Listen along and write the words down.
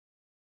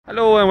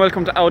Hello and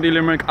welcome to Audi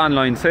Limerick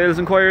online sales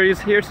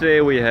inquiries. Here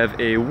today we have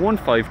a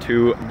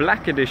 152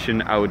 Black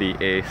Edition Audi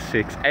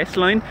A6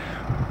 S-Line,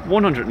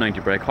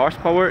 190 brake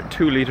horsepower,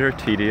 2 litre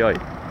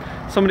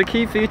TDI. Some of the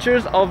key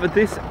features of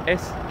this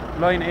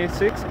S-Line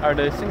A6 are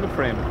the single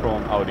frame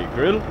chrome Audi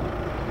grille,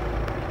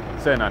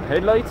 xenon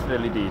headlights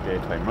with LED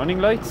daytime running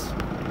lights,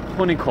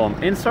 honeycomb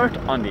insert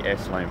on the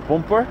S-Line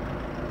bumper,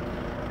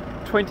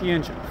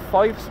 20-inch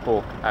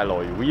 5-spoke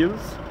alloy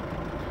wheels,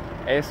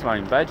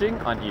 S-Line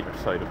badging on either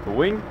side of the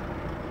wing,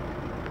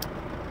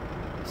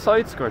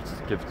 side skirts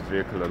give the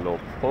vehicle a low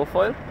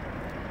profile,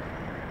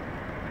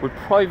 with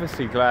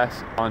privacy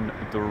glass on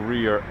the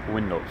rear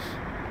windows.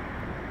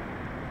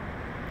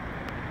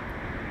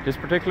 This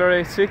particular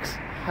A6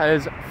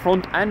 has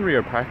front and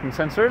rear parking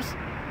sensors.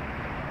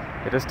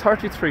 It has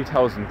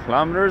 33,000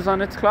 kilometers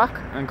on its clock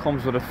and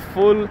comes with a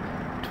full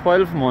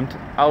 12-month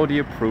Audi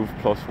Approved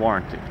Plus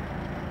warranty.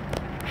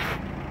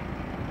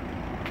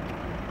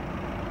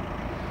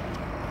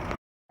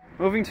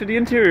 Moving to the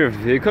interior of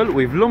the vehicle,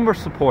 we've lumbar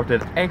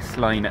supported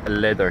S-Line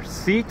leather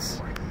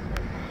seats,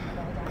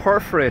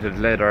 perforated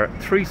leather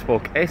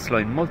 3-spoke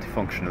S-Line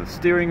multifunctional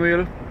steering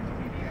wheel,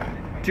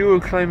 dual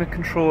climate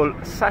control,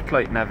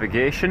 satellite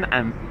navigation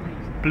and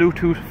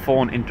Bluetooth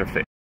phone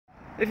interface.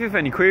 If you have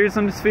any queries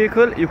on this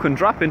vehicle, you can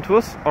drop into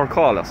us or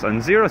call us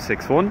on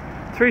 061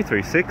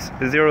 336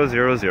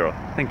 000.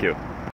 Thank you.